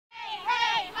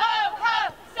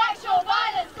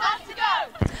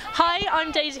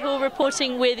I'm Daisy Hall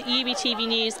reporting with UBTV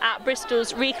News at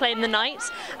Bristol's Reclaim the Night,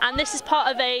 and this is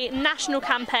part of a national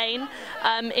campaign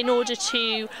in order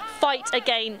to fight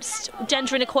against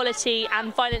gender inequality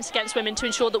and violence against women, to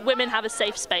ensure that women have a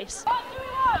safe space.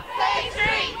 Safe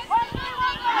streets!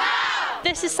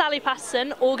 This is Sally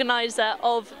Patterson, organiser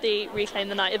of the Reclaim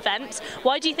the Night event.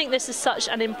 Why do you think this is such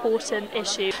an important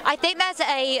issue? I think there's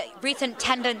a recent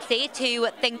tendency to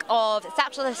think of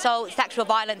sexual assault, sexual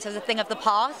violence as a thing of the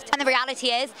past. And the reality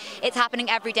is, it's happening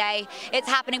every day. It's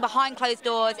happening behind closed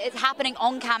doors. It's happening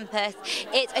on campus.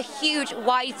 It's a huge,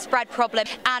 widespread problem.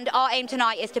 And our aim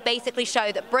tonight is to basically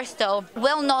show that Bristol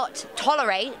will not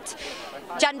tolerate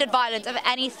gendered violence of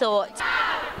any sort.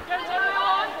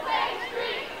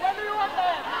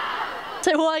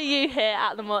 So why are you here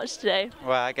at the march today?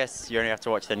 Well, I guess you only have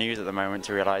to watch the news at the moment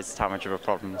to realise how much of a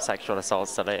problem sexual assault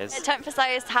still is. To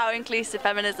emphasise how inclusive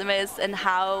feminism is and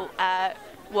how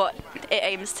what it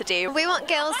aims to do. We want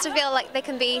girls to feel like they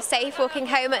can be safe walking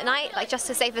home at night, like just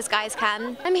as safe as guys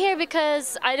can. I'm here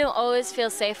because I don't always feel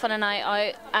safe on a night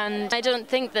out, and I don't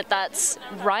think that that's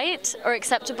right or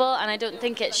acceptable, and I don't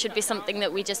think it should be something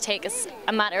that we just take as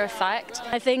a matter of fact.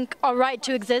 I think our right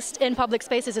to exist in public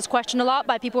spaces is questioned a lot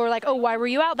by people who are like, oh, why were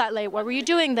you out that late? What were you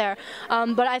doing there?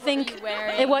 But I think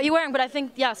what you wearing? But I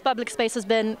think, yes, public space has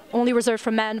been only reserved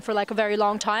for men for like a very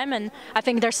long time, and I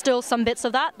think there's still some bits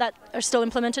of that are still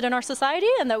implemented in our society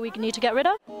and that we need to get rid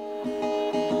of.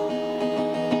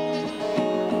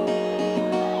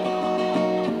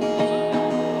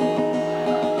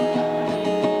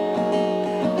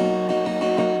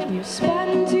 You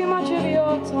spend too much of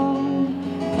your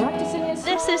time practicing your.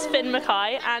 This is Finn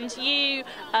Mackay, and you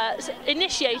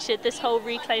initiated this whole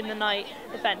Reclaim the Night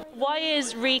event. Why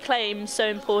is Reclaim so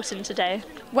important today?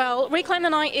 Well, Reclaim the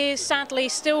Night is sadly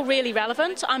still really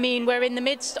relevant. I mean, we're in the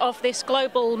midst of this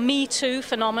global Me Too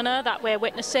phenomena that we're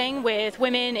witnessing, with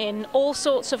women in all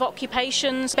sorts of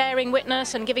occupations bearing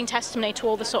witness and giving testimony to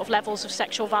all the sort of levels of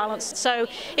sexual violence. So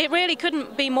it really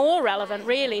couldn't be more relevant,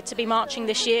 really, to be marching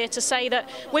this year to say that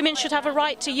women should have a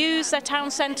right to use their town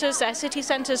centres, their city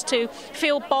centres, to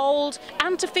feel bold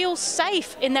and to feel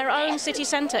safe in their own city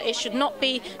centre. It should not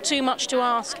be too much to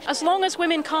ask. As long as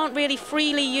women can't really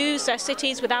freely use their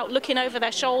cities without looking over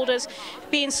their shoulders,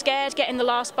 being scared getting the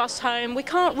last bus home, we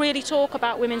can't really talk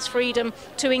about women's freedom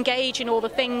to engage in all the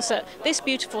things that this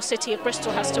beautiful city of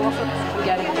Bristol has to offer.